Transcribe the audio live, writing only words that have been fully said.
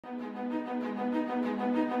Good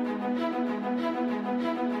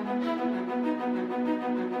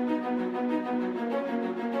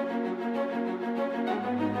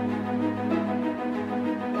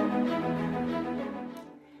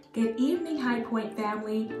evening, High Point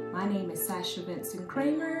family. My name is Sasha Vincent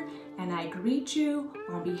Kramer, and I greet you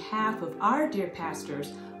on behalf of our dear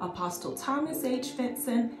pastors, Apostle Thomas H.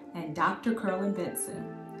 Vinson and Dr. Curlin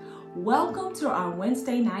Vinson. Welcome to our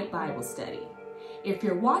Wednesday night Bible study. If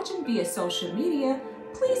you're watching via social media,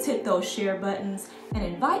 please hit those share buttons and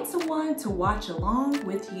invite someone to watch along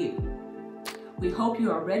with you. We hope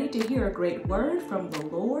you are ready to hear a great word from the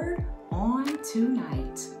Lord on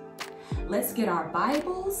tonight. Let's get our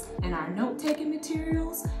Bibles and our note-taking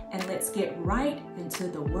materials, and let's get right into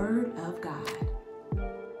the Word of God.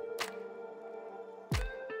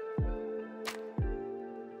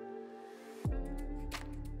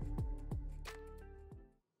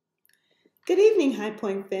 Good evening, High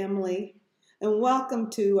Point family, and welcome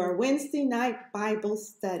to our Wednesday night Bible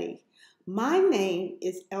study. My name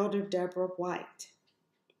is Elder Debra White.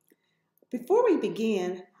 Before we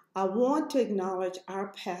begin, I want to acknowledge our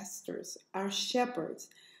pastors, our shepherds,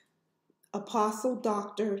 Apostle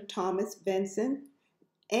Dr. Thomas Vinson,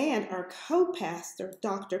 and our co-pastor,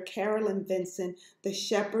 Dr. Carolyn Vinson, the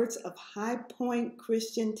shepherds of High Point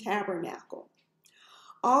Christian Tabernacle.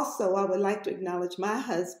 Also, I would like to acknowledge my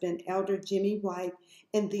husband, Elder Jimmy White,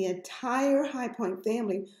 and the entire High Point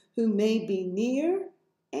family who may be near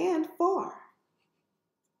and far.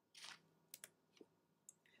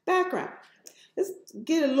 Background. Let's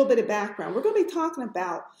get a little bit of background. We're going to be talking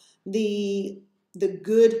about the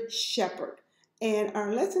Good Shepherd. And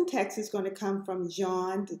our lesson text is going to come from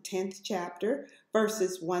John, the 10th chapter,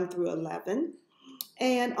 verses 1 through 11.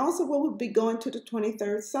 And also we'll be going to the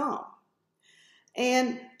 23rd Psalm.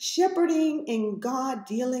 And shepherding and God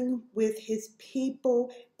dealing with his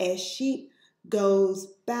people as sheep goes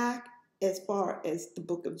back as far as the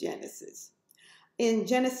book of Genesis. In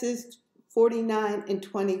Genesis 49 and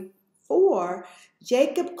 24,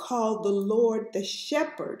 Jacob called the Lord the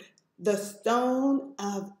shepherd, the stone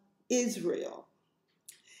of Israel.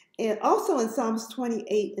 And also in Psalms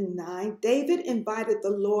 28 and 9, David invited the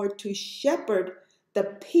Lord to shepherd the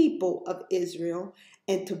people of Israel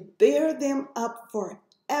and to bear them up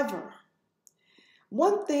forever.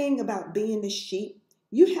 One thing about being a sheep,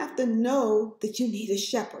 you have to know that you need a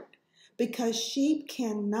shepherd because sheep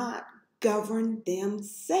cannot govern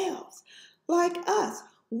themselves. Like us,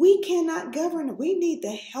 we cannot govern. We need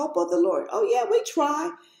the help of the Lord. Oh yeah, we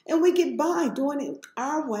try and we get by doing it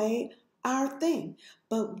our way, our thing.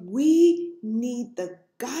 But we need the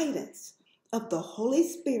guidance of the Holy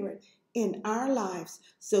Spirit in our lives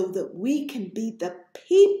so that we can be the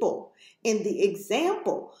people and the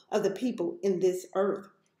example of the people in this earth.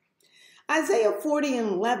 Isaiah 40 and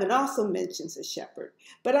 11 also mentions a shepherd,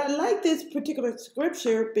 but I like this particular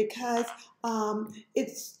scripture because it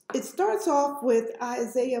starts off with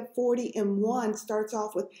Isaiah 40 and 1 starts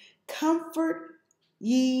off with comfort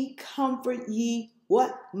ye,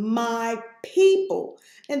 what? My people.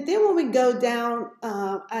 And then when we go down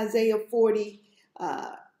Isaiah 40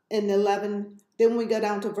 and 11, then when we go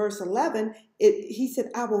down to verse 11, he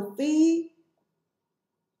said, I will feed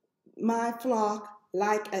my flock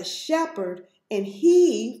like a shepherd, and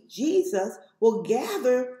he, Jesus, will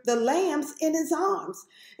gather the lambs in his arms.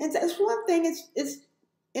 And that's one thing is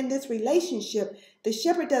in this relationship, the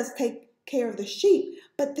shepherd does take care of the sheep,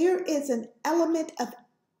 but there is an element of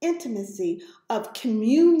intimacy, of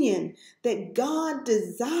communion that God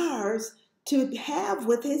desires to have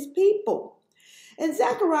with his people. And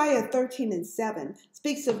Zechariah 13 and 7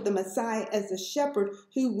 speaks of the Messiah as a shepherd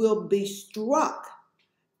who will be struck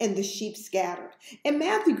and the sheep scattered. And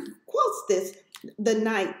Matthew quotes this the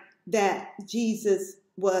night that Jesus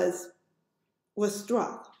was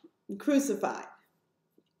struck, crucified.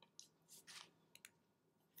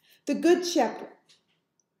 The Good Shepherd.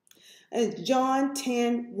 John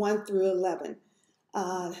 10, 1 through 11.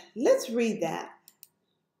 Let's read that.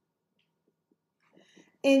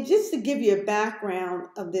 And just to give you a background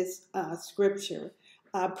of this scripture,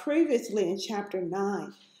 previously in chapter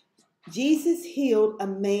 9, Jesus healed a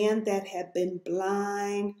man that had been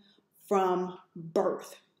blind from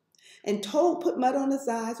birth and put mud on his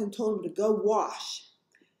eyes and told him to go wash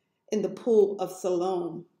in the pool of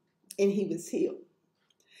Siloam, and he was healed.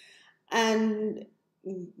 And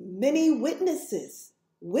many witnesses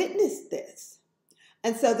witnessed this.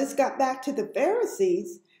 And so this got back to the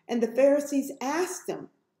Pharisees, and the Pharisees asked him,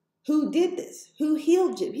 who did this? Who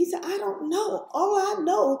healed you? He said, I don't know. All I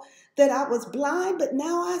know that I was blind, but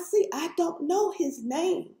now I see. I don't know his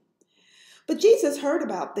name. But Jesus heard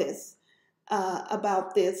about this.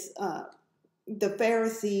 about this, the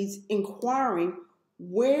Pharisees inquiring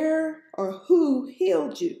where or who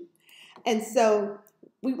healed you. And so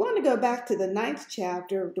we want to go back to the 9th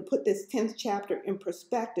chapter to put this 10th chapter in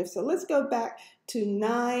perspective. So let's go back to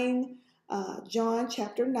John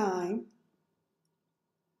chapter 9.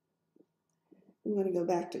 We want to go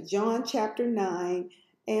back to John chapter 9.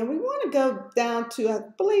 And we want to go down to, I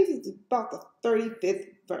believe it's about the 35th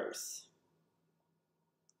verse.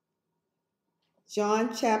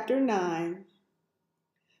 John chapter 9,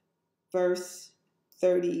 verse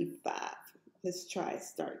 35. Let's try to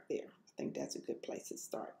start there. I think that's a good place to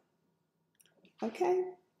start. Okay.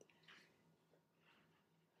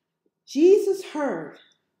 Jesus heard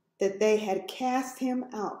that they had cast him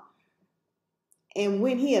out. And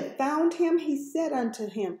when he had found him, he said unto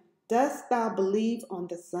him, Dost thou believe on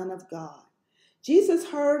the Son of God? Jesus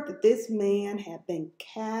heard that this man had been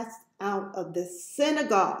cast out of the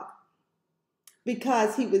synagogue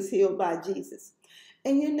because he was healed by Jesus.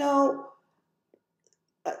 And you know,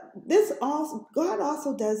 God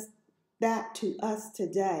also does that to us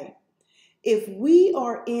today. If we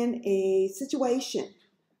are in a situation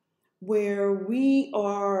where we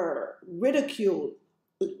are ridiculed,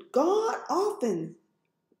 God often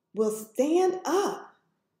will stand up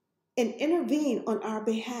and intervene on our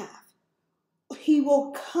behalf. He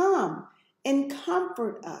will come and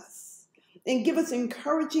comfort us and give us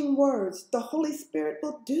encouraging words. The Holy Spirit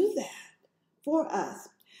will do that for us.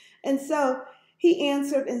 And so he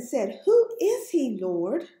answered and said, Who is he,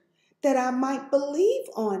 Lord, that I might believe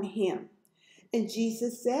on him? And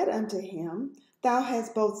Jesus said unto him, Thou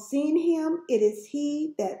hast both seen him, it is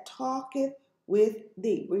he that talketh with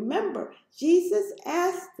thee. Remember, Jesus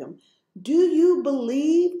asked him, Do you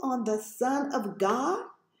believe on the Son of God?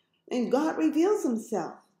 And God reveals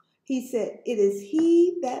himself. He said, It is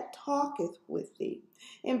he that talketh with thee.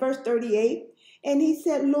 In verse 38, and he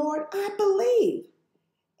said, Lord, I believe.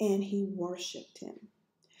 And he worshiped him.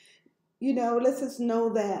 You know, let's just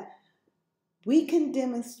know that we can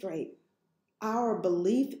demonstrate our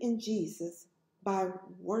belief in Jesus by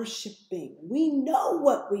worshiping. We know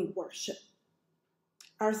what we worship.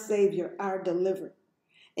 Our Savior, our deliverer.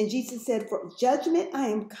 And Jesus said, For judgment I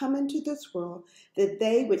am come into this world, that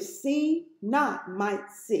they which see not might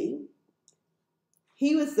see.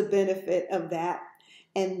 He was the benefit of that.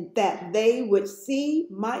 And that they which see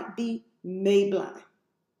might be made blind.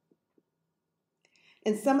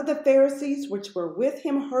 And some of the Pharisees which were with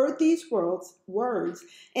him heard these words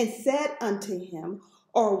and said unto him,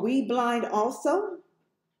 Are we blind also?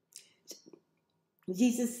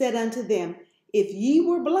 Jesus said unto them, If ye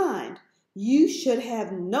were blind, you should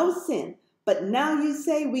have no sin. But now you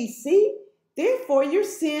say we see, therefore your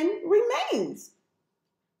sin remains.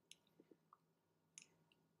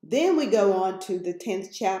 Then we go on to the 10th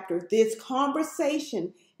chapter. This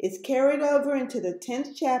conversation is carried over into the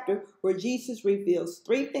 10th chapter where Jesus reveals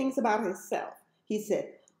 3 things about himself. He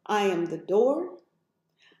said, I am the door,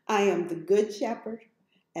 I am the good shepherd,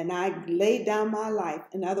 and I laid down my life.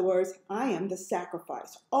 In other words, I am the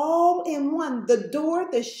sacrifice. All in one, the door,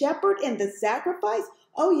 the shepherd, and the sacrifice.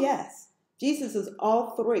 Oh yes, Jesus is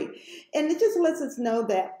all 3. And it just lets us know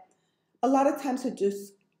that a lot of times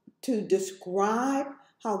to describe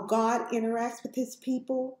how God interacts with his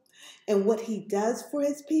people and what he does for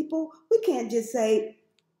his people, we can't just say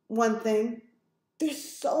one thing. There's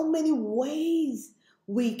so many ways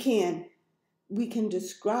we can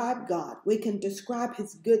describe God. We can describe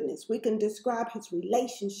his goodness. We can describe his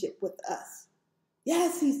relationship with us.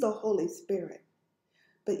 Yes, he's the Holy Spirit.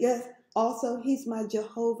 But yes, also he's my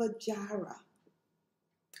Jehovah Jireh.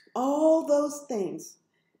 All those things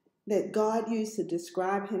that God used to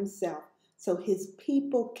describe himself so his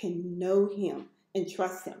people can know him and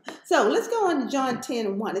trust him. So let's go on to John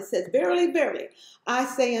 10:1. It says, Verily, verily, I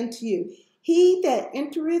say unto you, he that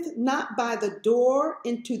entereth not by the door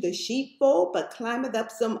into the sheepfold, but climbeth up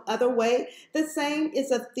some other way, the same is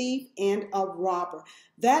a thief and a robber.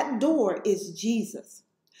 That door is Jesus.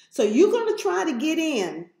 So you're going to try to get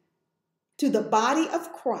in to the body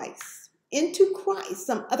of Christ, into Christ,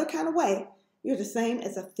 some other kind of way. You're the same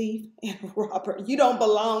as a thief and a robber. You don't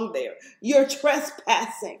belong there. You're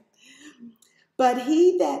trespassing. But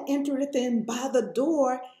he that entereth in by the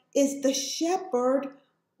door is the shepherd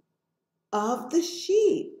of the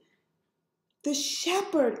sheep. The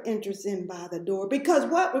shepherd enters in by the door because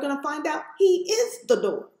what? We're going to find out he is the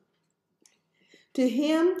door. To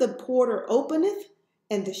him the porter openeth,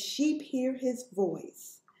 and the sheep hear his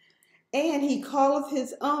voice. And he calleth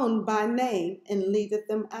his own by name and leadeth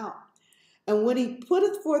them out. And when he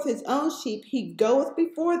putteth forth his own sheep, he goeth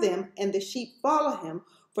before them, and the sheep follow him,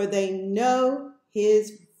 for they know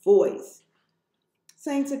his voice.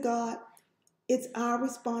 Saints of God, it's our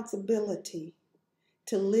responsibility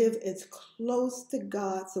to live as close to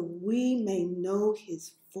God so we may know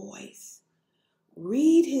his voice.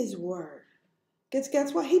 Read his word. Because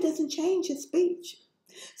guess what? He doesn't change his speech.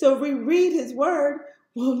 So if we read his word,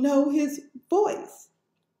 we'll know his voice.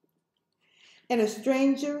 And a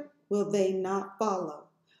stranger will they not follow,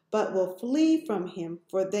 but will flee from him,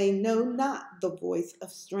 for they know not the voice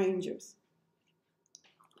of strangers.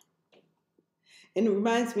 And it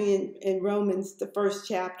reminds me in Romans, the first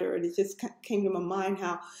chapter, and it just came to my mind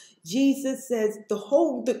how Jesus says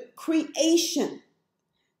the creation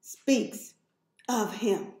speaks of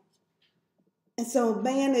him. And so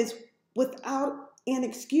man is without an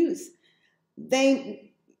excuse.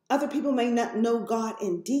 Other people may not know God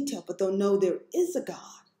in detail, but they'll know there is a God.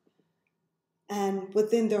 And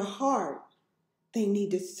within their heart, they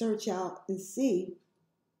need to search out and see,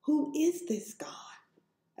 who is this God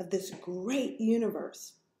of this great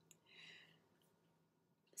universe?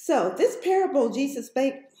 So this parable Jesus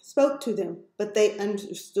spoke to them, but they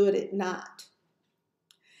understood it not.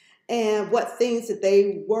 And what things that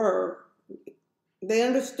they were, they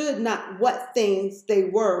understood not what things they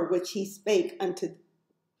were which he spake unto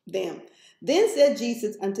them. Then said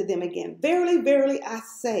Jesus unto them again, Verily, verily, I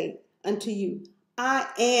say unto you, I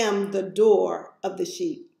am the door of the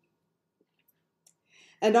sheep.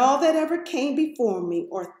 And all that ever came before me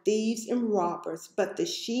are thieves and robbers, but the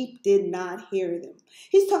sheep did not hear them.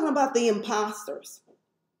 He's talking about the imposters,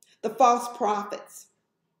 the false prophets,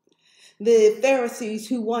 the Pharisees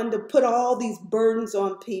who wanted to put all these burdens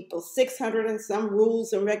on people, 600 and some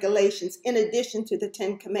rules and regulations, in addition to the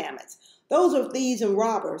 10 commandments. Those are thieves and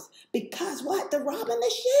robbers. Because what? They're robbing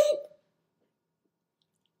the sheep.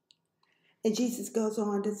 And Jesus goes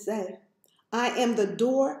on to say, I am the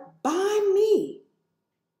door. By me,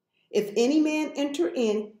 if any man enter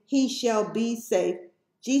in, he shall be saved.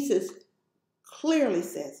 Jesus clearly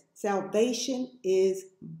says salvation is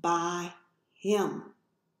by him.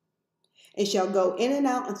 And shall go in and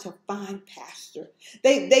out and shall find pasture.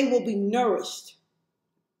 They will be nourished.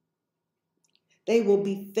 They will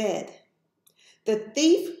be fed. The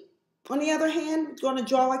thief, on the other hand, is going to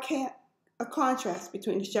draw a contrast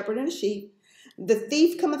between the shepherd and the sheep. The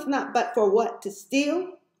thief cometh not but for what? To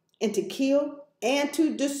steal and to kill and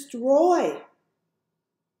to destroy.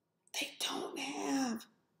 They don't have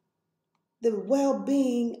the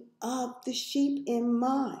well-being of the sheep in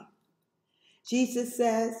mind. Jesus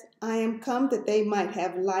says, I am come that they might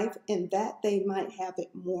have life and that they might have it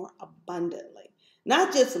more abundantly.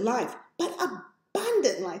 Not just life, but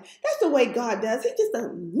abundant life. That's the way God does. He just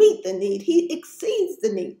doesn't meet the need. He exceeds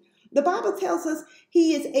the need. The Bible tells us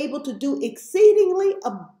he is able to do exceedingly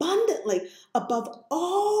abundantly above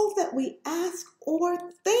all that we ask or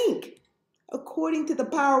think, according to the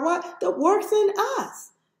power what? That works in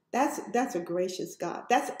us. That's a gracious God.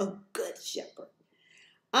 That's a good shepherd.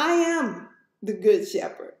 I am the good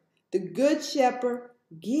shepherd. The good shepherd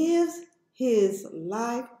gives his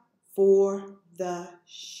life for the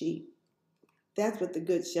sheep. That's what the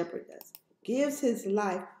good shepherd does. Gives his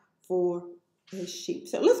life for his sheep.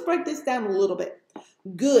 So let's break this down a little bit.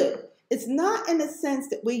 Good. It's not in the sense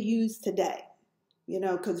that we use today,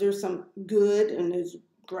 because there's some good and there's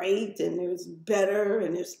great and there's better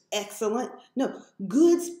and there's excellent. No,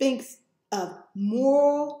 good speaks of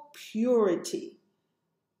moral purity.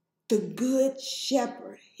 The good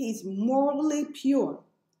shepherd, he's morally pure.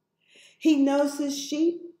 He knows his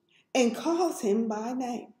sheep and calls him by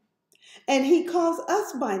name. And he calls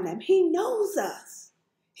us by name. He knows us.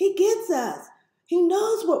 He gets us. He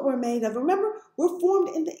knows what we're made of. Remember, we're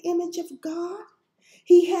formed in the image of God.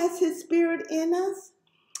 He has his spirit in us.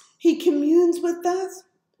 He communes with us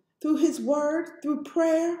through his word, through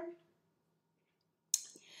prayer.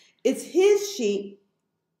 It's his sheep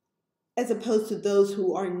as opposed to those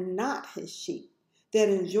who are not his sheep that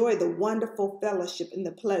enjoy the wonderful fellowship and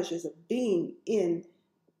the pleasures of being in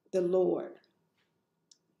the Lord.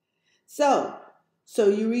 So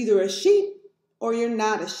you're either a sheep or you're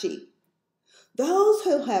not a sheep. Those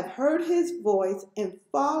who have heard his voice and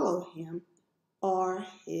follow him are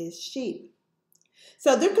his sheep.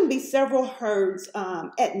 So there can be several herds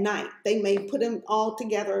at night. They may put them all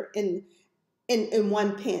together in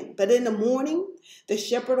one pen. But in the morning, the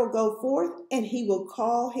shepherd will go forth and he will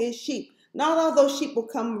call his sheep. Not all those sheep will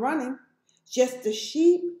come running, just the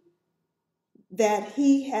sheep that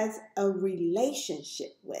he has a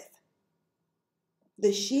relationship with.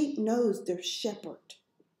 The sheep knows their shepherd.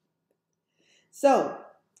 So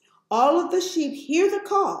all of the sheep hear the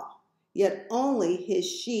call, yet only his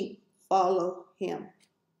sheep follow him.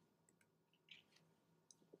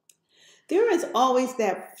 There is always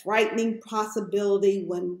that frightening possibility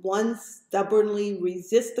when one stubbornly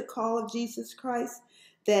resists the call of Jesus Christ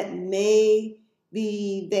that maybe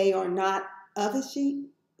they are not of his sheep,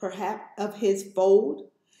 perhaps of his fold.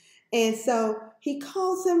 And so he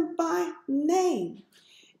calls them by name.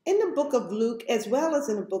 In the book of Luke, as well as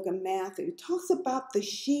in the book of Matthew, it talks about the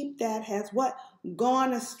sheep that has what?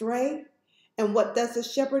 Gone astray. And what does the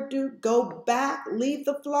shepherd do? Go back, leave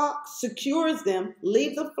the flock, secures them,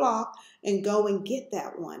 leave the flock, and go and get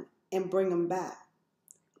that one and bring them back.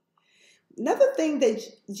 Another thing that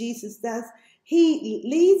Jesus does, he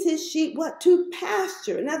leads his sheep what? To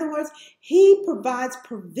pasture. In other words, he provides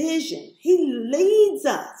provision. He leads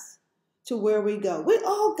us to where we go. We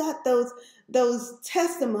all got those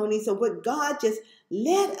testimonies of what God just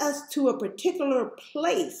led us to a particular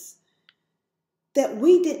place that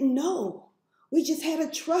we didn't know. We just had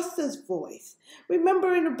to trust his voice.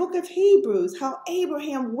 Remember in the book of Hebrews how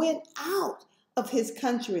Abraham went out of his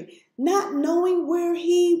country, not knowing where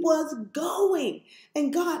he was going,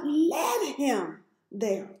 and God led him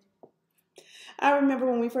there. I remember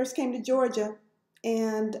when we first came to Georgia,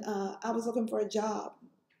 and I was looking for a job.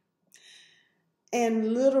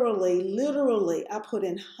 And literally, I put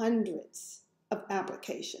in hundreds of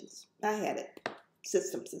applications. I had it,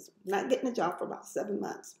 systems, not getting a job for about 7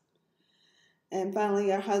 months. And finally,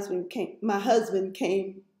 my husband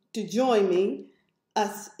came to join me,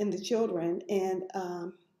 us and the children, and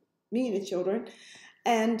me and the children.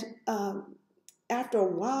 And after a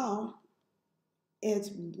while,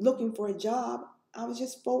 as looking for a job, I was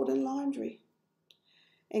just folding laundry.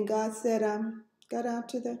 And God said, go down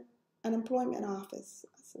to the unemployment office.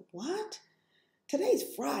 I said, what? Today's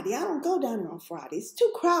Friday. I don't go down there on Friday. It's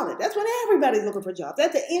too crowded. That's when everybody's looking for jobs.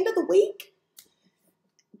 At the end of the week.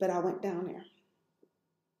 But I went down there.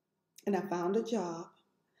 And I found a job.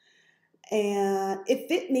 And it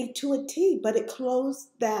fit me to a T, but it closed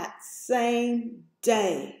that same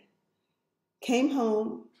day. Came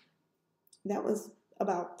home. That was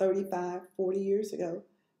about 35, 40 years ago.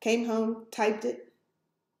 Came home, typed it,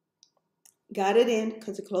 got it in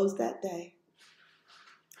because it closed that day.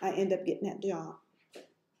 I ended up getting that job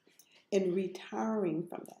and retiring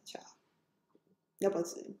from that job. That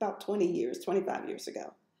was about 20 years, 25 years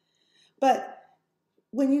ago. But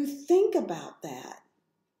when you think about that,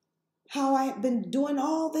 how I've been doing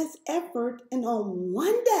all this effort and on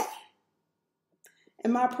one day,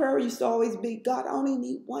 and my prayer used to always be, God, I only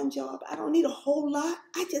need one job. I don't need a whole lot.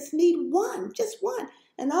 I just need one, just one.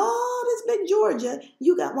 And all this big Georgia,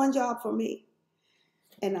 you got one job for me.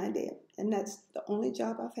 And I did. And that's the only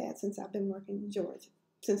job I've had since I've been working in Georgia,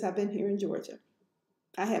 since I've been here in Georgia.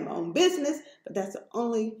 I had my own business, but that's the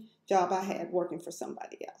only job I had working for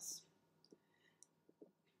somebody else.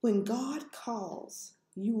 When God calls,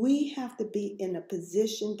 we have to be in a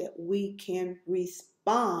position that we can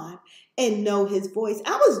respond and know his voice.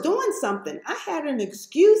 I was doing something. I had an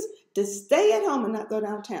excuse to stay at home and not go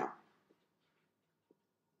downtown.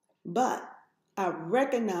 But I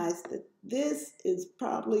recognized that this is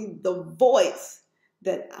probably the voice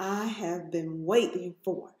that I have been waiting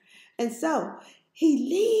for. And so he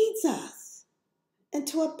leads us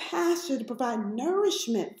into a pasture to provide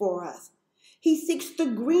nourishment for us. He seeks the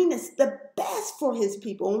greenest, the best for his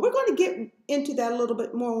people. And we're going to get into that a little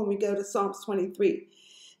bit more when we go to Psalms 23.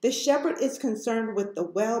 The shepherd is concerned with the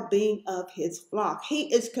well-being of his flock.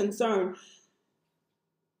 He is concerned.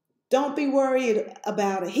 Don't be worried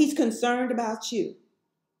about it. He's concerned about you.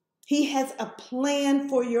 He has a plan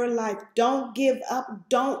for your life. Don't give up.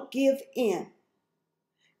 Don't give in.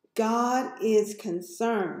 God is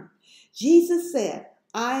concerned. Jesus said,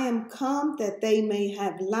 I am come that they may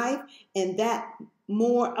have life and that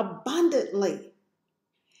more abundantly.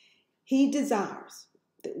 He desires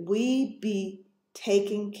that we be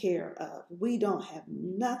taken care of. We don't have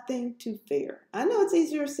nothing to fear. I know it's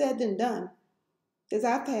easier said than done because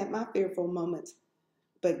I've had my fearful moments,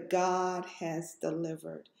 but God has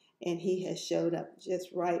delivered and he has showed up just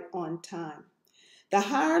right on time. The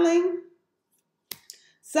hireling,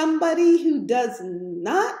 somebody who does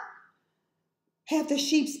not have the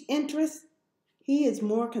sheep's interest, he is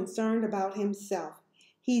more concerned about himself.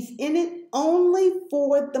 He's in it only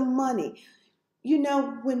for the money. You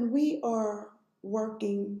know, when we are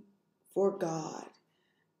working for God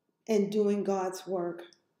and doing God's work,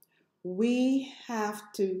 we have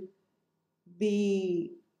to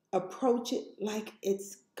approach it like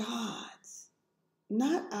it's God's,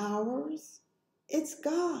 not ours. It's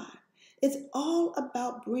God. It's all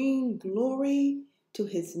about bringing glory to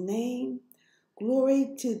his name,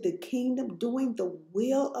 glory to the kingdom, doing the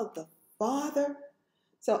will of the Father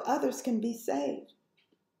so others can be saved.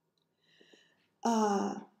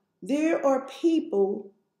 There are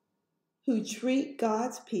people who treat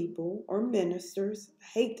God's people or ministers,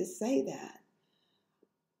 I hate to say that,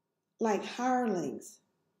 like hirelings.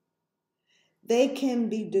 They can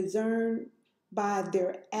be discerned by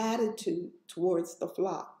their attitude towards the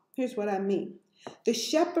flock. Here's what I mean. The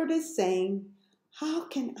shepherd is saying, how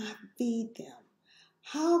can I feed them?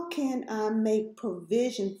 How can I make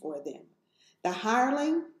provision for them? The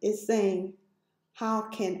hireling is saying, how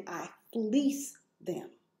can I fleece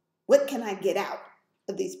them? What can I get out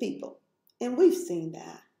of these people? And we've seen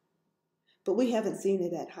that. But we haven't seen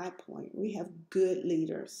it at High Point. We have good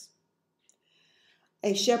leaders.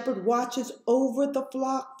 A shepherd watches over the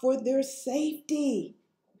flock for their safety.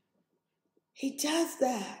 He does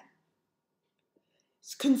that.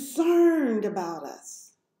 He's concerned about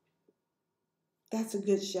us. That's a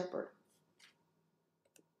good shepherd.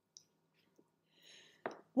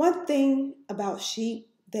 One thing about sheep,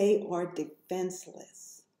 they are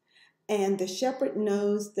defenseless. And the shepherd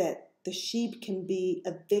knows that the sheep can be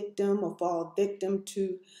a victim or fall victim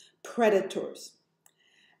to predators.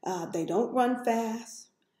 They don't run fast,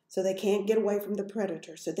 so they can't get away from the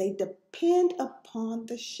predator. So they depend upon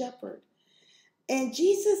the shepherd. And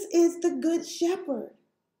Jesus is the good shepherd.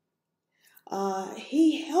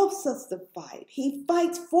 He helps us to fight. He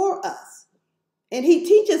fights for us. And he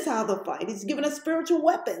teaches how to fight. He's given us spiritual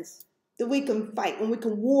weapons that we can fight and we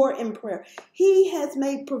can war in prayer. He has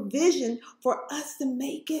made provision for us to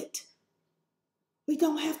make it. We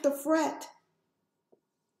don't have to fret.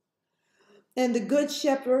 And the good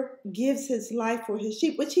shepherd gives his life for his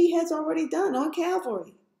sheep, which he has already done on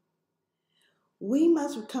Calvary. We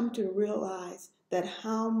must come to realize that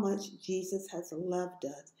how much Jesus has loved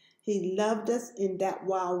us. He loved us in that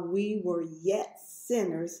while we were yet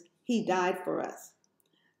sinners, he died for us.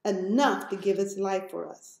 Enough to give his life for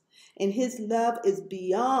us. And his love is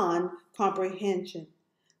beyond comprehension.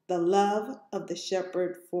 The love of the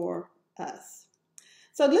shepherd for us.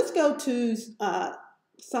 So let's go to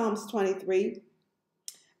Psalms 23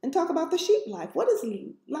 and talk about the sheep life. What is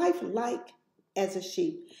life like as a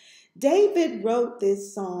sheep? David wrote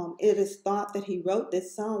this psalm. It is thought that he wrote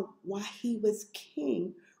this psalm while he was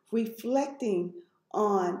king, reflecting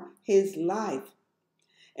on his life.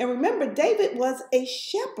 And remember, David was a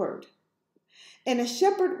shepherd. And a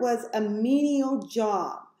shepherd was a menial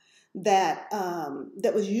job that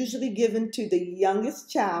was usually given to the youngest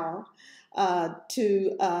child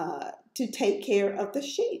to take care of the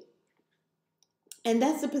sheep. And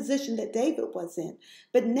that's the position that David was in.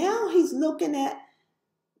 But now he's looking at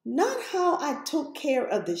not how I took care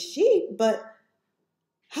of the sheep, but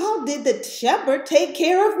how did the shepherd take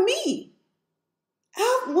care of me?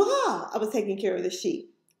 While I was taking care of the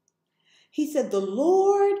sheep. He said, the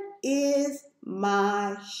Lord is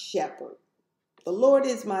my shepherd. The Lord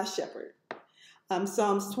is my shepherd.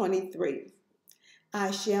 Psalms 23.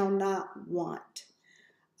 I shall not want.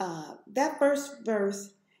 That first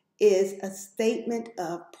verse is a statement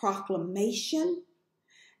of proclamation.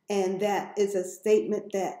 And that is a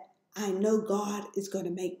statement that I know God is going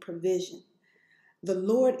to make provision. The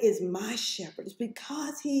Lord is my shepherd. It's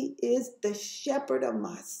because he is the shepherd of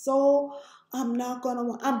my soul. I'm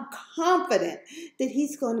confident that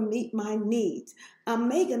he's going to meet my needs. I'm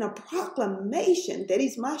making a proclamation that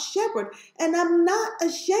he's my shepherd. And I'm not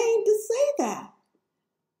ashamed to say that.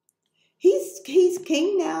 He's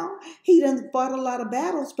king now. He done fought a lot of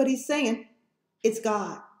battles, but he's saying it's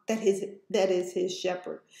God that is his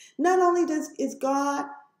shepherd. Not only is God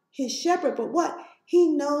his shepherd, but what? He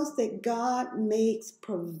knows that God makes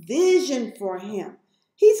provision for him.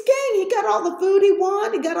 He's king. He got all the food he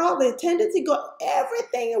wants. He got all the attendants. He got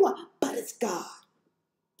everything he wants. But it's God.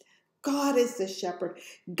 God is the shepherd.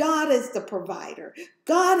 God is the provider.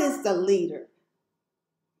 God is the leader.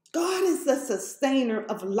 God is the sustainer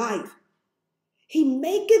of life. He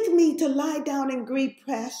maketh me to lie down in green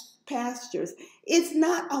pastures. It's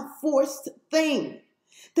not a forced thing.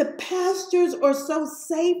 The pastures are so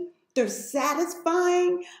safe. They're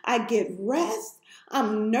satisfying. I get rest.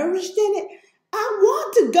 I'm nourished in it. I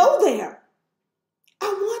want to go there. I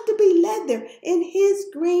want to be led there in his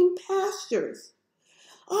green pastures.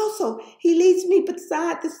 Also, he leads me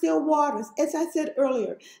beside the still waters. As I said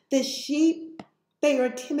earlier, the sheep, they are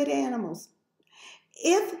timid animals.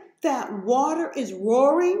 If that water is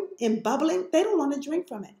roaring and bubbling, they don't want to drink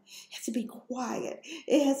from it. It has to be quiet.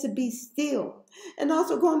 It has to be still. And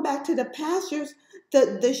also going back to the pastures,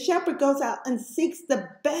 the shepherd goes out and seeks the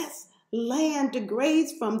best land to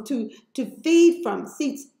graze from, to feed from,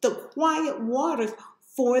 seeks the quiet waters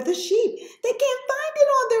for the sheep. They can't find it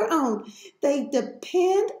on their own. They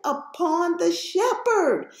depend upon the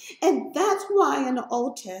shepherd. And that's why in the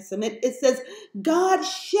Old Testament it says God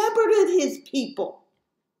shepherded his people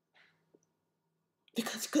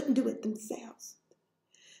because they couldn't do it themselves.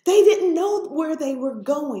 They didn't know where they were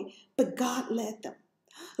going, but God led them.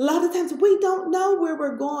 A lot of times we don't know where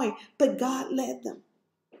we're going, but God led them.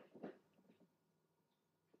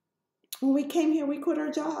 When we came here, we quit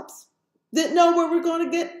our jobs. Didn't know where we're going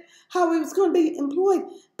to get, how we was going to be employed.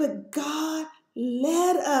 But God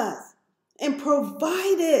led us and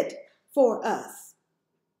provided for us.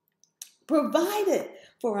 Provided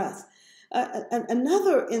for us.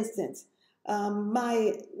 Another instance,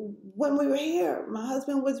 when we were here, my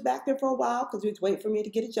husband was back there for a while because he was waiting for me to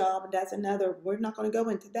get a job. And that's another, we're not going to go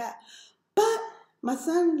into that. But my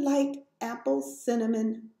son liked apple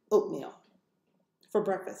cinnamon oatmeal for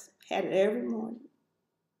breakfast. Had it every morning.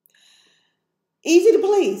 Easy to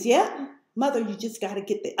please, yeah? Mother, you just got to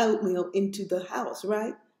get the oatmeal into the house,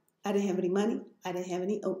 right? I didn't have any money. I didn't have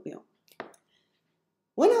any oatmeal.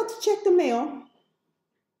 Went out to check the mail.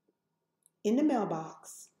 In the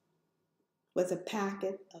mailbox was a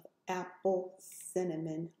packet of apple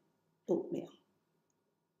cinnamon oatmeal.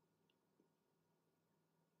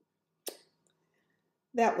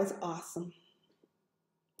 That was awesome.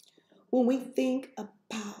 When we think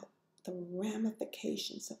about the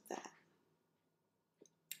ramifications of that,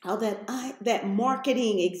 how that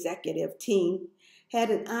marketing executive team had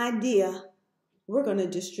an idea, we're going to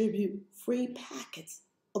distribute free packets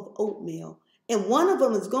of oatmeal. And one of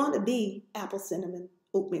them is going to be apple cinnamon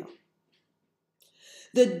oatmeal.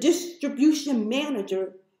 The distribution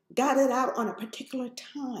manager got it out on a particular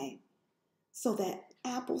time so that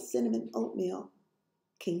apple cinnamon oatmeal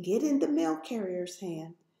can get in the mail carrier's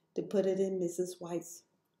hand to put it in Mrs. White's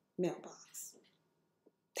mailbox.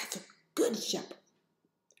 That's a good shepherd.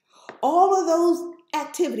 All of those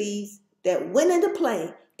activities that went into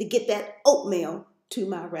play to get that oatmeal to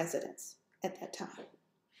my residence at that time.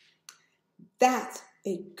 That's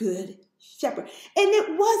a good shepherd. And it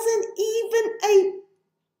wasn't even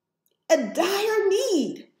a dire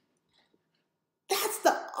need. That's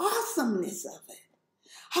the awesomeness of it.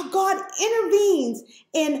 How God intervenes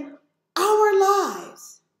in our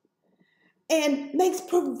lives and makes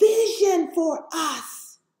provision for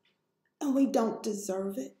us. And we don't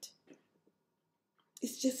deserve it.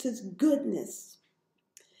 It's just his goodness.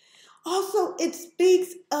 Also, it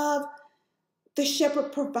speaks of the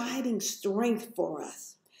shepherd providing strength for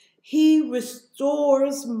us. He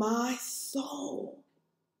restores my soul.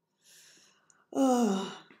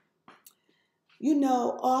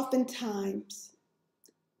 Oftentimes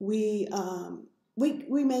we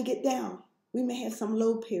may get down. We may have some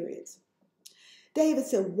low periods. David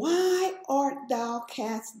said, "Why art thou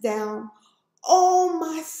cast down, O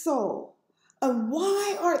my soul? And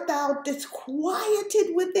why art thou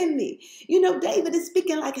disquieted within me?" David is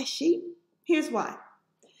speaking like a sheep. Here's why.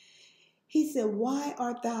 He said, "Why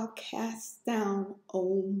art thou cast down,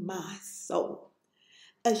 O my soul?"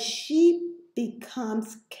 A sheep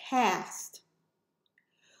becomes cast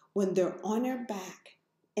when they're on their back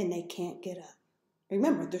and they can't get up.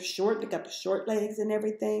 Remember, they're short. They got the short legs and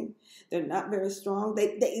everything. They're not very strong.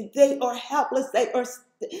 They are helpless.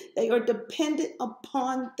 They are dependent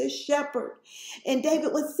upon the shepherd. And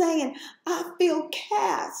David was saying, I feel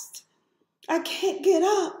cast. I can't get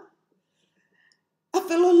up. I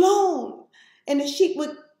feel alone. And the sheep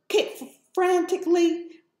would kick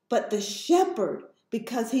frantically, but the shepherd,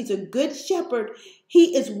 because he's a good shepherd,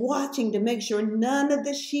 he is watching to make sure none of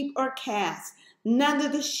the sheep are cast. None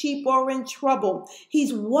of the sheep are in trouble.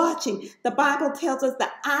 He's watching. The Bible tells us the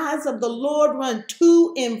eyes of the Lord run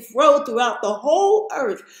to and fro throughout the whole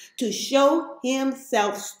earth to show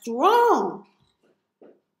himself strong.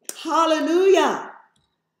 Hallelujah.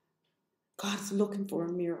 God's looking for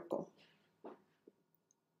a miracle.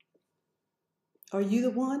 Are you the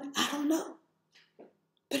one? I don't know.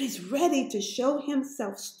 But he's ready to show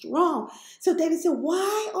himself strong. So David said,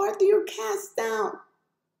 "Why art you cast down?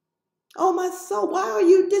 Oh, my soul, why are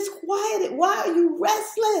you disquieted? Why are you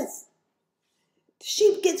restless?" The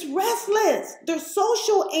sheep gets restless. They're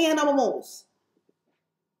social animals.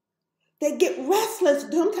 They get restless.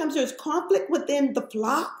 Sometimes there's conflict within the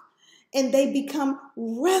flock, and they become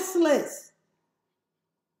restless.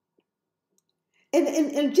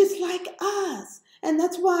 And just like us. And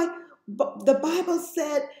that's why the Bible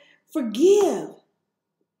said, "Forgive,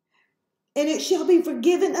 and it shall be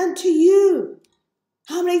forgiven unto you."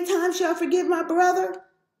 How many times shall I forgive my brother?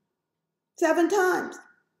 7 times.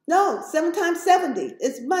 No, 7 times 70,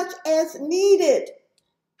 as much as needed.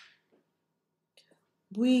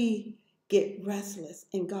 We get restless,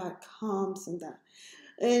 and God calms them down.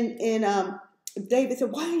 And David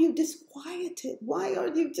said, why are you disquieted? Why are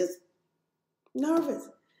you just nervous?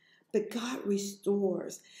 But God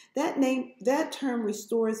restores. That term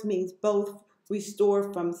restores means both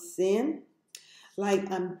restore from sin, like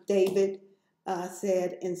David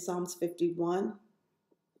said in Psalms 51,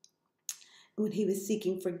 when he was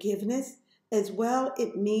seeking forgiveness. As well,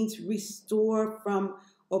 it means restore from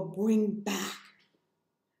or bring back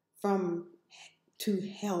to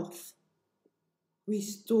health.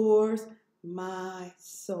 Restores my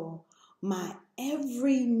soul. My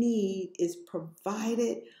every need is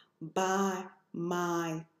provided by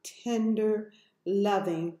my tender,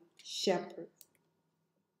 loving shepherd.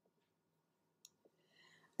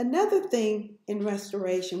 Another thing in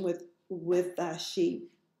restoration with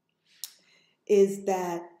sheep is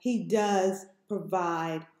that he does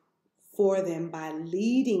provide for them by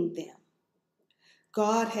leading them.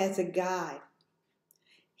 God has a guide.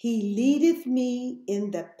 He leadeth me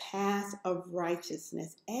in the path of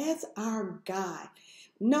righteousness as our guide.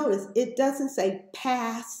 Notice it doesn't say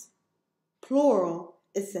path, plural.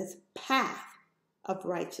 It says path of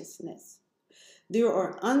righteousness. There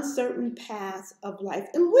are uncertain paths of life,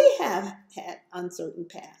 and we have had uncertain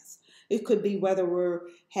paths. It could be whether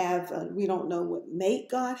we don't know what mate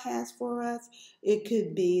God has for us. It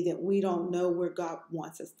could be that we don't know where God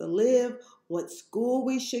wants us to live, what school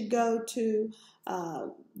we should go to.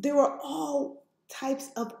 There are all types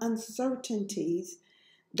of uncertainties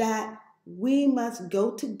that we must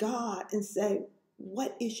go to God and say,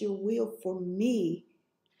 what is your will for me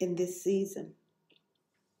in this season?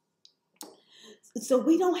 So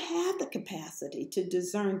we don't have the capacity to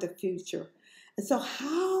discern the future. And so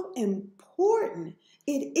how important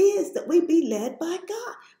it is that we be led by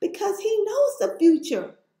God, because he knows the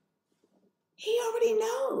future. He already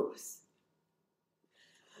knows.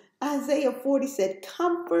 Isaiah 40 said,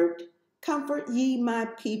 comfort ye my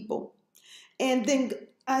people. And then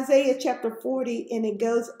Isaiah chapter 40, and it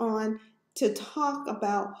goes on to talk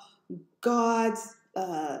about God's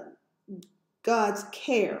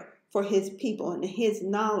care for his people and his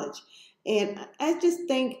knowledge. And I just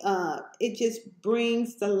think it just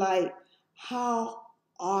brings to light how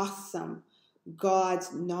awesome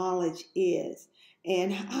God's knowledge is,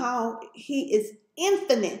 and how he is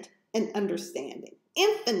infinite in understanding,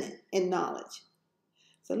 infinite in knowledge.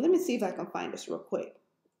 So let me see if I can find this real quick.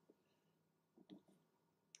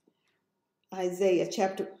 Isaiah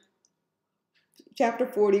chapter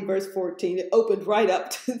 40, verse 14. It opened right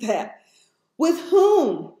up to that. With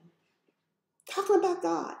whom, talking about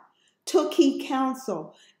God, took he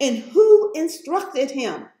counsel, and who instructed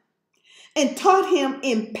him, and taught him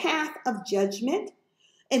in path of judgment,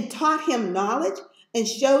 and taught him knowledge, and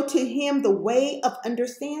showed to him the way of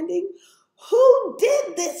understanding? Who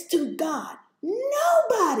did this to God?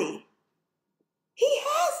 Nobody. He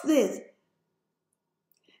has this.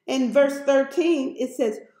 In verse 13, it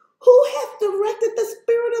says, who hath directed the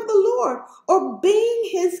Spirit of the Lord, or being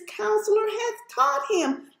his counselor hath taught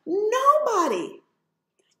him? Nobody.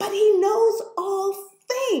 But he knows all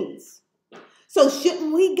things. So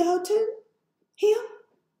shouldn't we go to him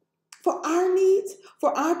for our needs,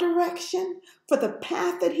 for our direction, for the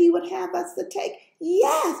path that he would have us to take?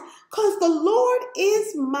 Yes, because the Lord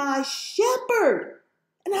is my shepherd,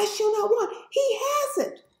 and I shall not want. He has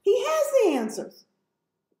it. He has the answers.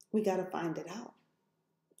 We got to find it out.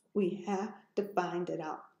 We have to find it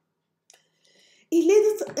out. He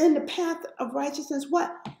leads us in the path of righteousness.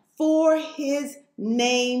 What? For his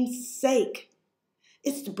name's sake.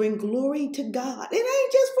 It's to bring glory to God. It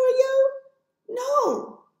ain't just for you.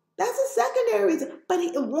 No, that's a secondary reason. But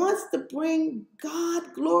it wants to bring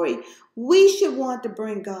God glory. We should want to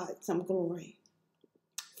bring God some glory.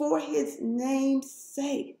 For his name's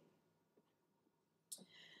sake.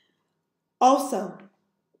 Also,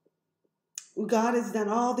 God has done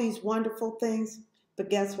all these wonderful things, but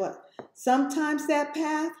guess what? Sometimes that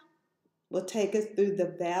path will take us through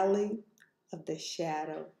the valley of the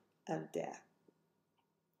shadow of death.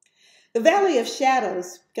 The valley of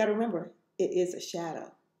shadows, got to remember, it is a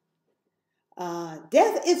shadow.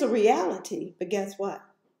 Death is a reality, but guess what?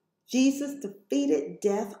 Jesus defeated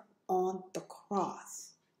death on the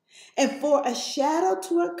cross. And for a shadow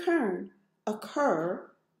to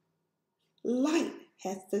occur, light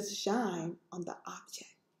has to shine on the object.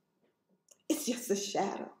 It's just a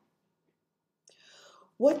shadow.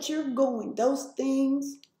 What you're those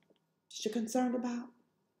things that you're concerned about,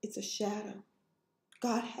 it's a shadow.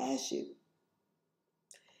 God has you.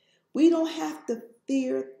 We don't have to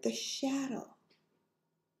fear the shadow.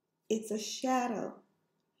 It's a shadow.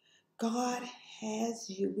 God has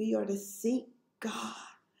you. We are to seek God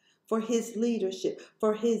for his leadership,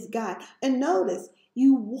 for his guide. And notice,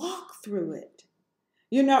 you walk through it.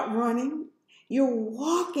 You're not running, you're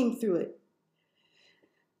walking through it.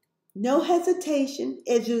 No hesitation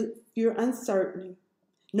as you're uncertain.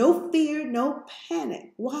 No fear, no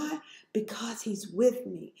panic. Why? Because he's with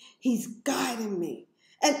me. He's guiding me.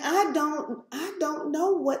 And I don't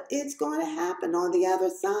know what is going to happen on the other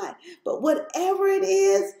side. But whatever it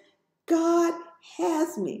is, God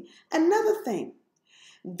has me. Another thing,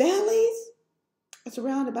 valleys are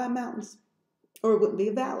surrounded by mountains, or it wouldn't be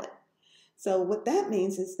a valley. So what that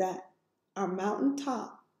means is that our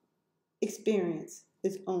mountaintop experience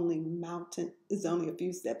is only a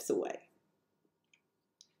few steps away.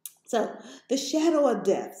 So the shadow of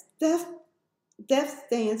death. Death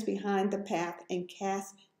stands behind the path and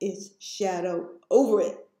casts its shadow over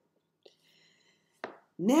it.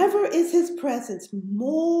 Never is his presence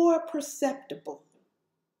more perceptible.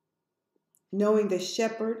 Knowing the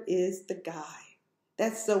shepherd is the guide.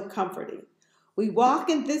 That's so comforting. We walk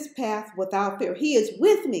in this path without fear. He is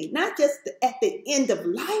with me, not just at the end of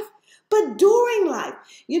life, but during life.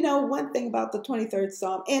 You know, one thing about the 23rd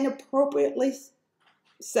Psalm, and appropriately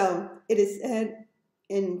so, it is said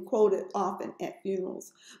and quoted often at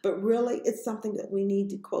funerals, but really it's something that we need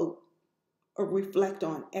to quote or reflect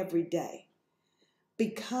on every day,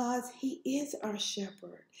 because he is our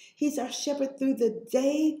shepherd. He's our shepherd through the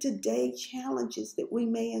day-to-day challenges that we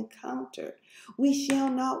may encounter. We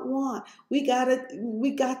shall not want. We have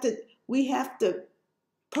to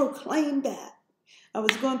proclaim that. I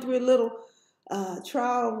was going through a little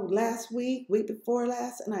trial last week before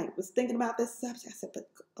last, and I was thinking about this subject. I said,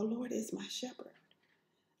 but the Lord is my shepherd.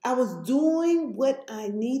 I was doing what I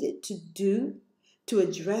needed to do to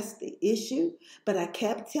address the issue, but I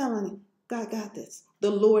kept telling him, God got this. The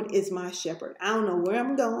Lord is my shepherd. I don't know where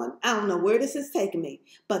I'm going. I don't know where this is taking me,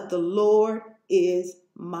 but the Lord is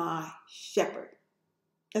my shepherd.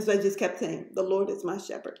 That's what I just kept saying. The Lord is my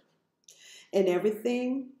shepherd. And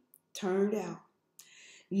everything turned out.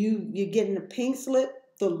 You're getting a pink slip.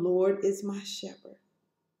 The Lord is my shepherd.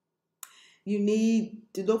 You need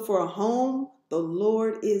to look for a home. The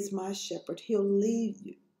Lord is my shepherd. He'll lead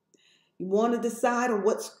you. You want to decide on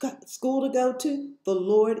what school to go to? The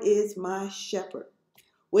Lord is my shepherd.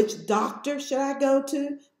 Which doctor should I go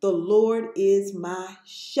to? The Lord is my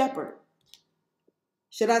shepherd.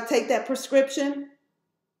 Should I take that prescription?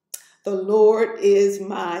 The Lord is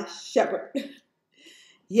my shepherd.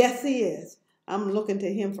 Yes, he is. I'm looking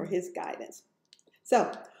to him for his guidance.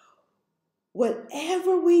 So,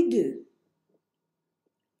 whatever we do,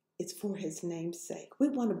 it's for his name's sake. We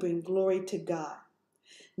want to bring glory to God.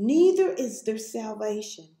 Neither is there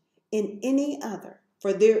salvation in any other,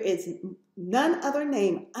 for there is none other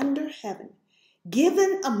name under heaven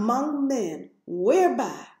given among men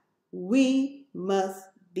whereby we must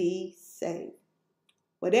be saved.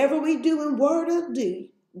 Whatever we do in word or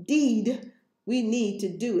deed, we need to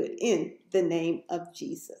do it in the name of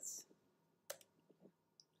Jesus.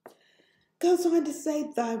 Goes on to say,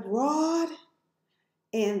 thy rod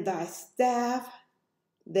and thy staff,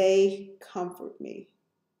 they comfort me.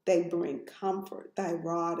 They bring comfort, thy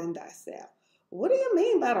rod and thy staff. What do you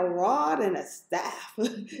mean by a rod and a staff?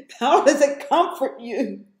 How does it comfort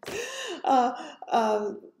you? That's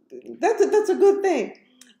a good thing.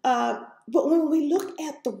 But when we look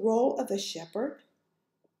at the role of the shepherd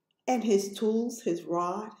and his tools, his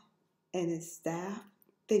rod and his staff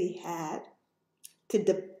that he had to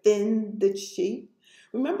defend the sheep.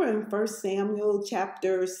 Remember in 1 Samuel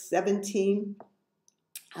chapter 17,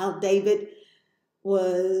 how David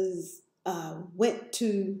went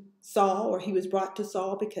to Saul, or he was brought to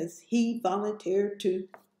Saul because he volunteered to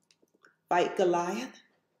fight Goliath.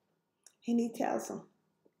 And he tells him,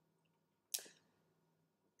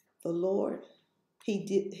 the Lord,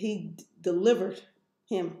 he delivered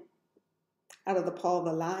him out of the paw of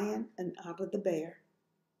the lion and out of the bear,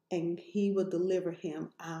 and he will deliver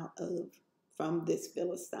him from this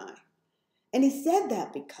Philistine. And he said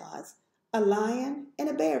that because a lion and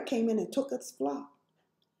a bear came in and took his flock.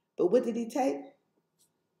 But what did he take?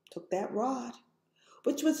 Took that rod,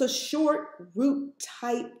 which was a short root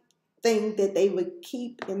type thing that they would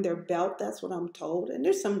keep in their belt. That's what I'm told. And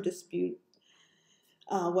there's some dispute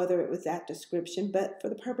whether it was that description, but for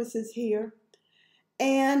the purposes here.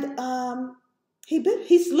 And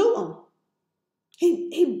he slew him.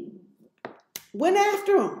 He went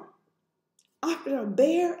after him, after a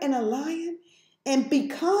bear and a lion. And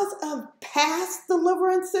because of past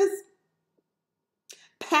deliverances,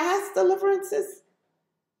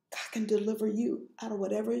 God can deliver you out of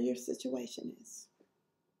whatever your situation is.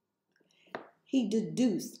 He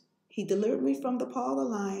delivered me from the paw of the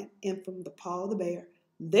lion and from the paw of the bear.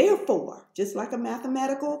 Therefore, just like a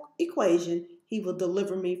mathematical equation, he will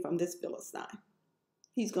deliver me from this Philistine.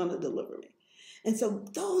 He's going to deliver me. And so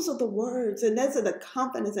those are the words, and that's the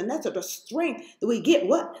confidence, and that's the strength that we get,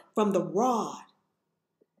 what? From the rod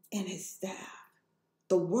and his staff.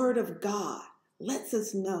 The word of God lets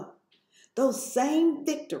us know those same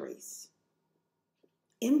victories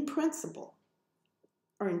in principle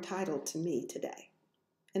are entitled to me today.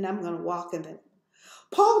 And I'm going to walk in them.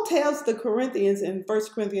 Paul tells the Corinthians in 1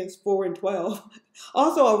 Corinthians 4 and 12,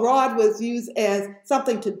 also a rod was used as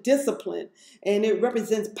something to discipline, and it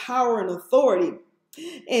represents power and authority.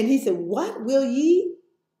 And he said, what will ye?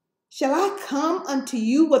 Shall I come unto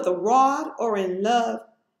you with a rod, or in love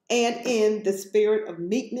and in the spirit of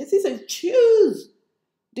meekness? He said, choose.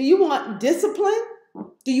 Do you want discipline?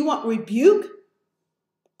 Do you want rebuke?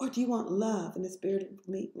 Or do you want love and the spirit of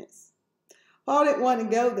meekness? Paul didn't want to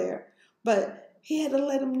go there, but he had to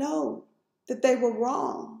let them know that they were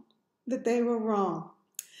wrong, that they were wrong.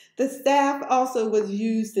 The staff also was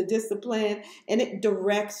used to discipline, and it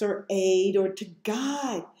directs or aid or to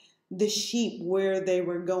guide the sheep where they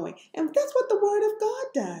were going. And that's what the word of God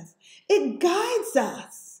does. It guides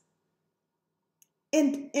us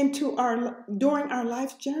during our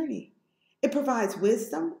life's journey. It provides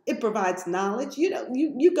wisdom. It provides knowledge.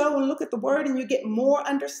 You go and look at the word and you get more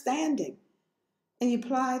understanding. And you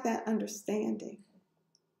apply that understanding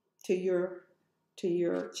to your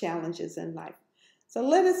challenges in life. So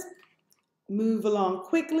let us move along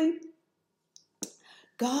quickly.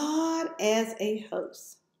 God as a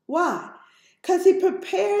host. Why? Because he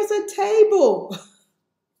prepares a table.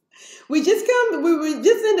 We were just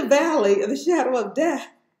in the valley of the shadow of death.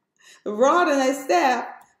 The rod and his staff,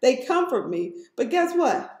 they comfort me. But guess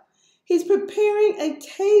what? He's preparing a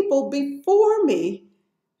table before me.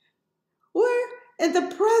 Where? In the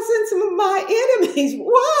presence of my enemies.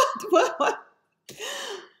 What?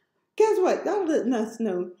 Guess what? God letting us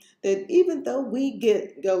know that even though we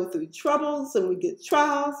go through troubles and we get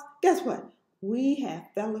trials, guess what? We have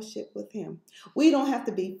fellowship with him. We don't have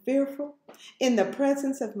to be fearful. In the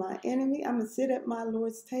presence of my enemy, I'm going to sit at my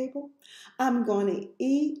Lord's table. I'm going to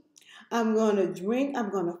eat. I'm going to drink.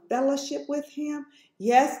 I'm going to fellowship with him.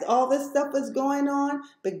 Yes, all this stuff is going on,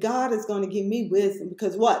 but God is going to give me wisdom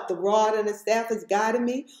because what? The rod and the staff is guiding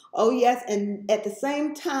me. Oh, yes. And at the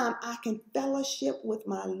same time, I can fellowship with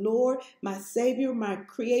my Lord, my Savior, my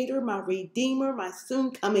Creator, my Redeemer, my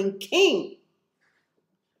soon-coming King.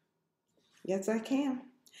 Yes, I can.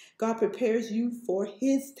 God prepares you for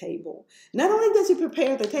his table. Not only does he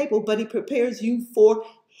prepare the table, but he prepares you for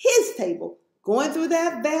his table. Going through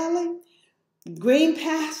that valley, green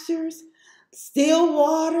pastures, still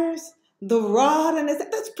waters, the rod, and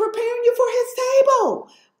that's preparing you for his table,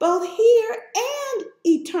 both here and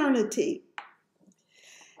eternity.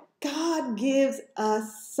 God gives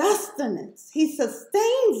us sustenance. He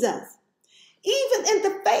sustains us, even in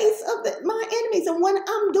the face of my enemies. And when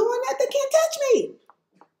I'm doing that, they can't touch me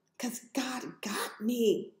because God got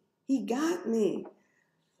me. He got me.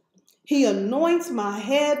 He anoints my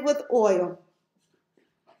head with oil.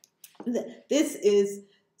 This is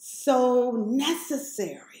so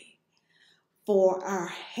necessary for our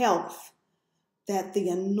health, that the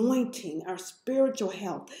anointing, our spiritual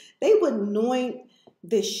health, they would anoint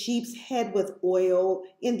the sheep's head with oil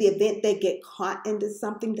in the event they get caught into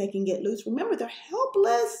something, they can get loose. Remember, they're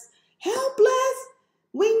helpless.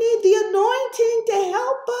 We need the anointing to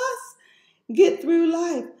help us get through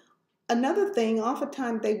life. Another thing,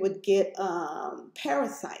 oftentimes they would get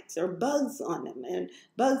parasites or bugs on them, and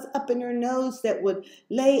bugs up in their nose that would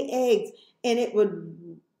lay eggs, and it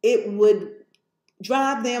would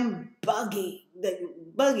drive them buggy,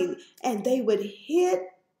 and they would hit,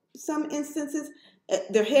 some instances,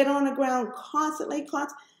 their head on the ground constantly,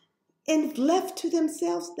 and if left to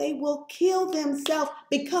themselves, they will kill themselves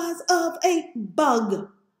because of a bug.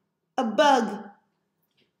 A bug.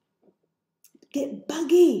 Get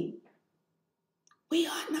buggy. We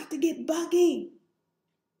ought not to get buggy.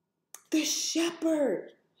 The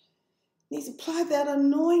shepherd needs to apply that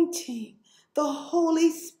anointing, the Holy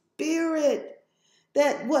Spirit,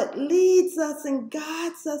 that what leads us and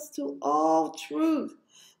guides us to all truth.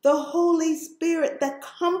 The Holy Spirit, the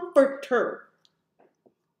comforter,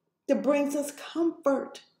 that brings us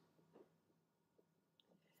comfort.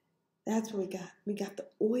 That's what we got. We got the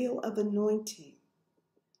oil of anointing.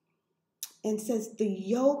 And says the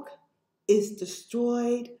yoke is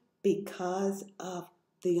destroyed because of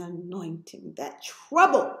the anointing. That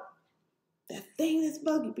trouble, that thing that's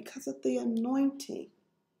buggy, because of the anointing.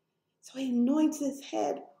 So he anoints his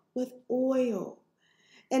head with oil.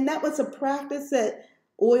 And that was a practice that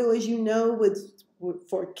oil, as you know, was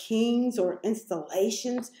for kings or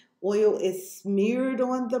installations. Oil is smeared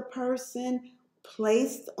on the person,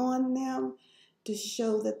 placed on them to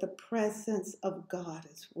show that the presence of God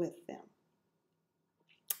is with them.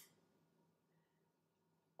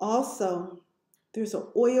 Also, there's an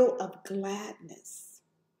oil of gladness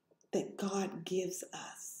that God gives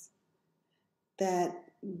us that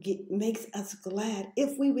makes us glad.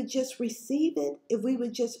 If we would just receive it, if we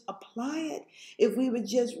would just apply it, if we would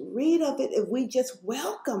just read of it, if we just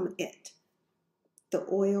welcome it, the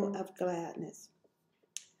oil of gladness.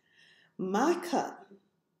 My cup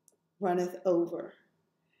runneth over.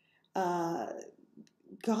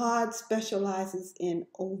 God specializes in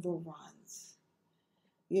overruns.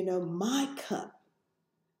 My cup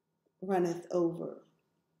runneth over.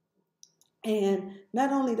 And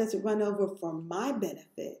not only does it run over for my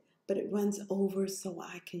benefit, but it runs over so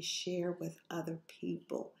I can share with other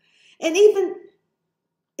people. And even,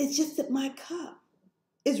 it's just that my cup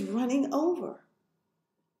is running over.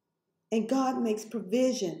 And God makes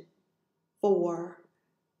provision for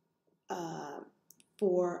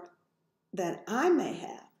that I may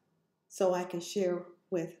have so I can share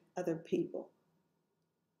with other people.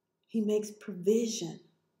 He makes provision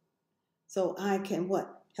so I can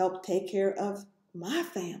help take care of my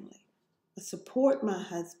family, support my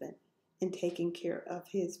husband in taking care of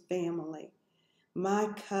his family. My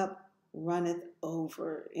cup runneth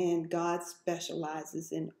over, and God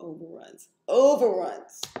specializes in overruns.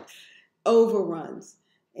 Overruns.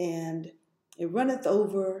 And it runneth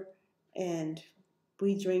over, and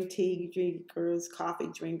we drink tea drinkers, coffee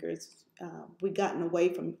drinkers. We've gotten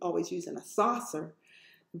away from always using a saucer,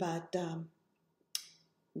 but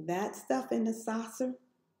that stuff in the saucer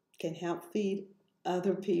can help feed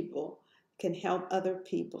other people, can help other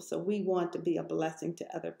people. So we want to be a blessing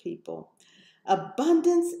to other people.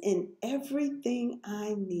 Abundance in everything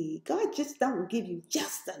I need. God just don't give you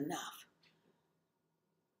just enough.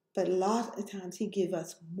 But a lot of times he gives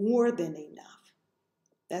us more than enough.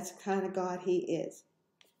 That's the kind of God he is.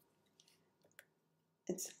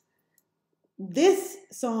 This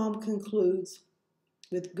psalm concludes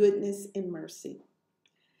with goodness and mercy.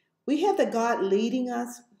 We have the God leading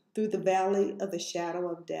us through the valley of the shadow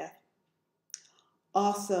of death.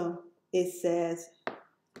 Also, it says,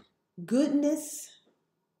 goodness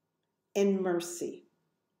and mercy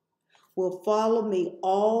will follow me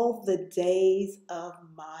all the days of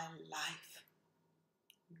my life.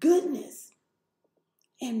 Goodness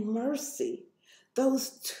and mercy,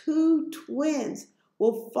 those two twins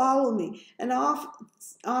will follow me. And I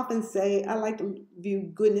often say, I like to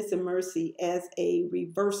view goodness and mercy as a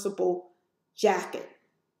reversible jacket.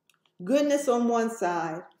 Goodness on one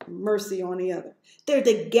side, mercy on the other. They're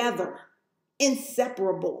together,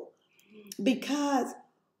 inseparable. Because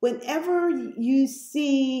whenever you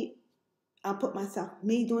see, I'll put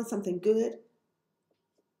me doing something good,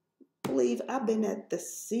 believe I've been at the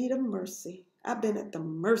seat of mercy. I've been at the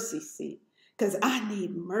mercy seat because I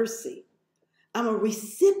need mercy. I'm a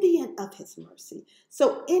recipient of his mercy.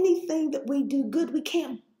 So anything that we do good, we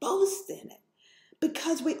can't boast in it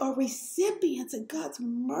because we are recipients of God's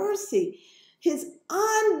mercy, his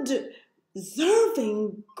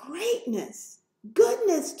undeserving greatness,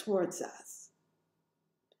 goodness towards us.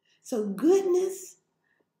 So goodness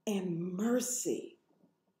and mercy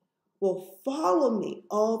will follow me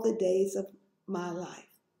all the days of my life.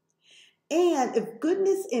 And if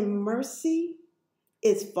goodness and mercy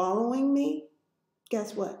is following me,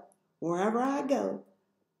 guess what? Wherever I go,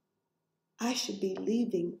 I should be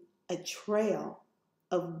leaving a trail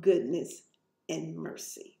of goodness and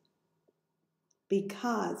mercy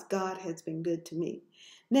because God has been good to me.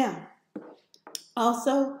 Now,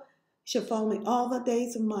 also, should follow me all the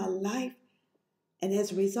days of my life, and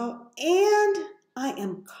as a result, and I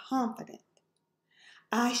am confident,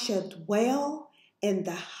 I shall dwell in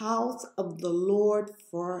the house of the Lord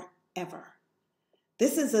forever.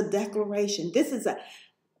 This is a declaration. This is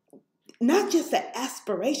not just an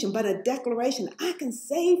aspiration, but a declaration. I can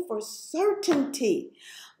say for certainty,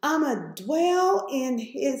 I'm going to dwell in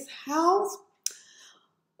his house.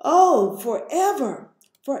 Oh, forever,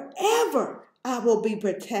 forever I will be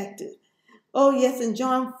protected. Oh, yes, in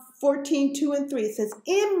John 14, 2 and 3, it says,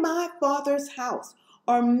 in my Father's house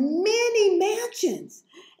are many mansions.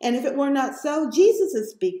 And if it were not so, Jesus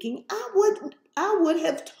is speaking, I would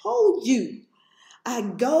have told you. I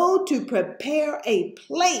go to prepare a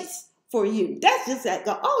place for you. That's just that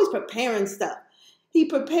God, always preparing stuff. He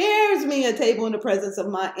prepares me a table in the presence of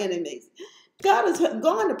my enemies. God has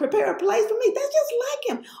gone to prepare a place for me. That's just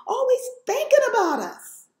like him, always thinking about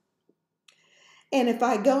us. And if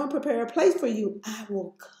I go and prepare a place for you, I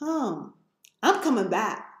will come. I'm coming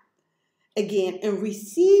back. again and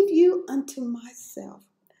receive you unto myself,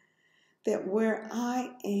 that where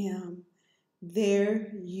I am,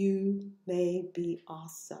 there you may be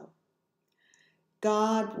also.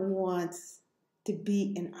 God wants to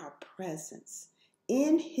be in our presence.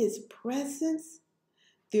 In his presence,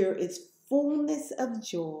 there is fullness of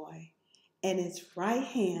joy, and at his right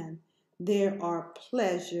hand, there are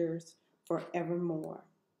pleasures forevermore.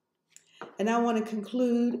 And I want to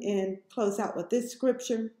conclude and close out with this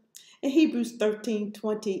scripture. In Hebrews 13,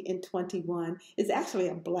 20 and 21 is actually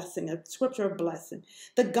a blessing, a scripture of blessing.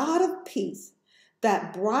 The God of peace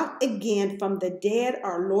that brought again from the dead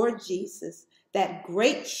our Lord Jesus, that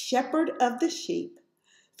great shepherd of the sheep,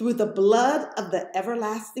 through the blood of the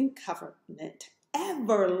everlasting covenant,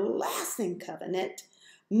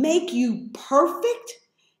 make you perfect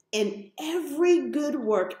in every good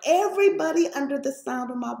work. Everybody under the sound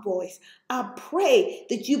of my voice, I pray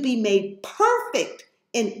that you be made perfect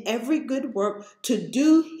in every good work to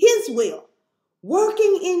do his will,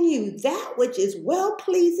 working in you that which is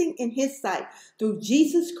well-pleasing in his sight, through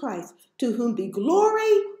Jesus Christ, to whom be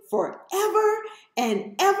glory forever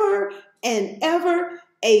and ever and ever.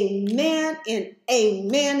 Amen and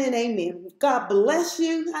amen and amen. God bless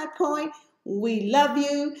you, High Point. We love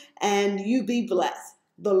you, and you be blessed.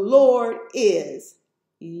 The Lord is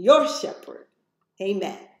your shepherd.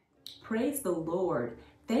 Amen. Praise the Lord.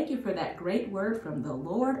 Thank you for that great word from the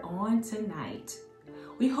Lord on tonight.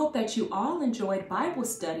 We hope that you all enjoyed Bible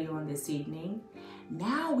study on this evening.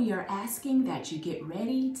 Now we are asking that you get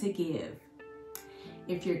ready to give.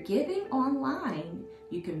 If you're giving online,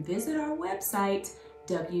 you can visit our website,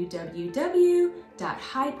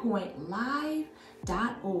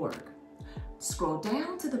 www.highpointlive.org. Scroll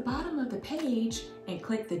down to the bottom of the page and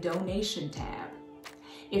click the donation tab.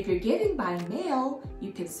 If you're giving by mail,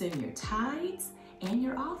 you can send your tithes and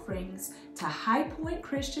your offerings to High Point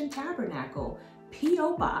Christian Tabernacle,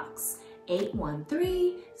 P.O. Box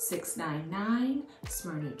 813-699,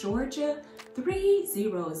 Smyrna, Georgia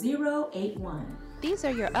 30081. These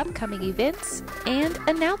are your upcoming events and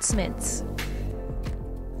announcements.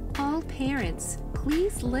 All parents,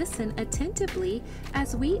 please listen attentively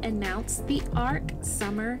as we announce the ARC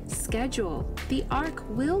summer schedule. The ARC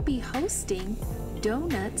will be hosting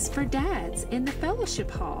Donuts for Dads in the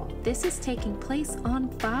Fellowship Hall. This is taking place on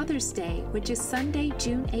Father's Day, which is Sunday,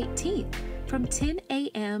 June 18th, from 10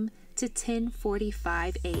 a.m. to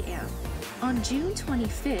 10:45 a.m. On June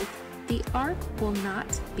 25th, the ARC will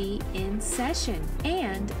not be in session,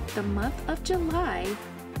 and the month of July,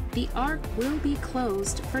 the ARC will be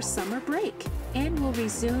closed for summer break and will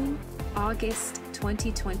resume August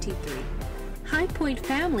 2023. High Point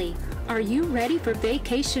family, are you ready for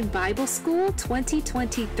Vacation Bible School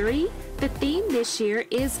 2023? The theme this year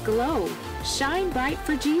is Glow, Shine Bright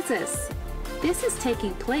for Jesus. This is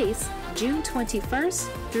taking place June 21st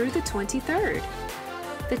through the 23rd.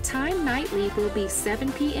 The time nightly will be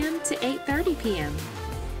 7 p.m. to 8:30 p.m.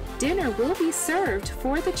 Dinner will be served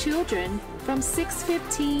for the children from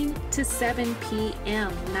 6:15 to 7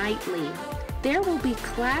 p.m. nightly. There will be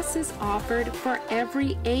classes offered for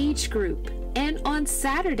every age group. And on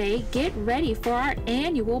Saturday, get ready for our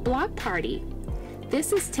annual block party.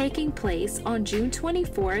 This is taking place on June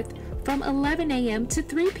 24th from 11 a.m. to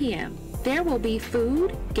 3 p.m. There will be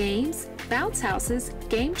food, games, bounce houses,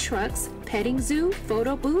 game trucks, petting zoo,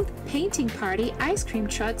 photo booth, painting party, ice cream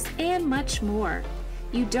trucks, and much more.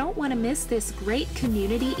 You don't want to miss this great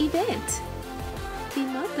community event. The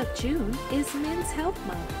month of June is Men's Health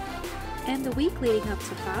Month, and the week leading up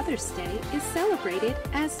to Father's Day is celebrated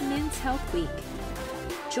as Men's Health Week.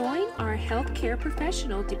 Join our healthcare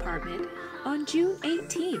professional department on June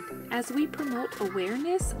 18th as we promote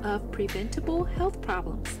awareness of preventable health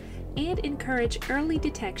problems and encourage early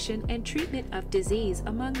detection and treatment of disease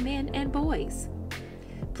among men and boys.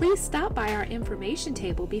 Please stop by our information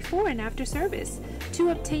table before and after service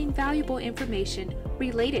to obtain valuable information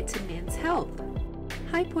related to men's health.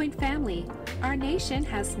 High Point family, our nation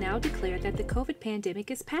has now declared that the COVID pandemic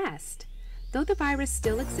is past. Though the virus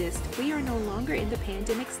still exists, we are no longer in the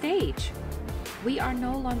pandemic stage. We are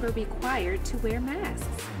no longer required to wear masks.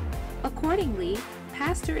 Accordingly,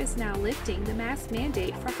 Pastor is now lifting the mask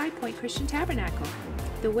mandate for High Point Christian Tabernacle.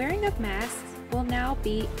 The wearing of masks will now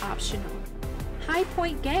be optional. High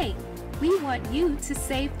Point gang, we want you to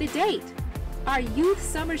save the date. Our Youth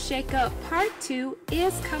Summer Shake-Up Part 2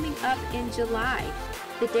 is coming up in July.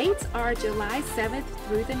 The dates are July 7th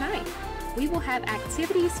through the 9th. We will have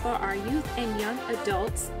activities for our youth and young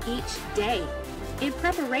adults each day. In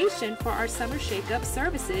preparation for our Summer Shake-Up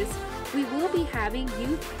services, We will be having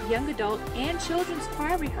youth, young adult, and children's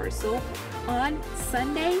choir rehearsal on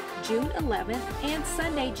Sunday, June 11th and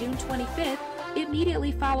Sunday, June 25th,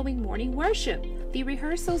 immediately following morning worship. The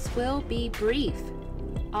rehearsals will be brief.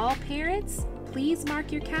 All parents, please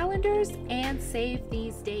mark your calendars and save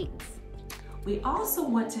these dates. We also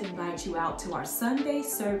want to invite you out to our Sunday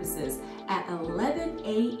services at 11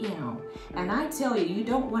 a.m. And I tell you, you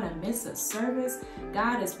don't want to miss a service.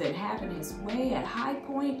 God has been having his way at High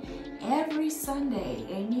Point every Sunday.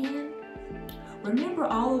 Amen. Remember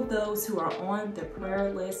all of those who are on the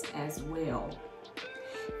prayer list as well.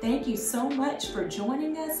 Thank you so much for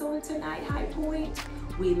joining us on tonight, High Point.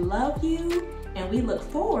 We love you and we look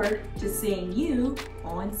forward to seeing you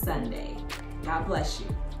on Sunday. God bless you.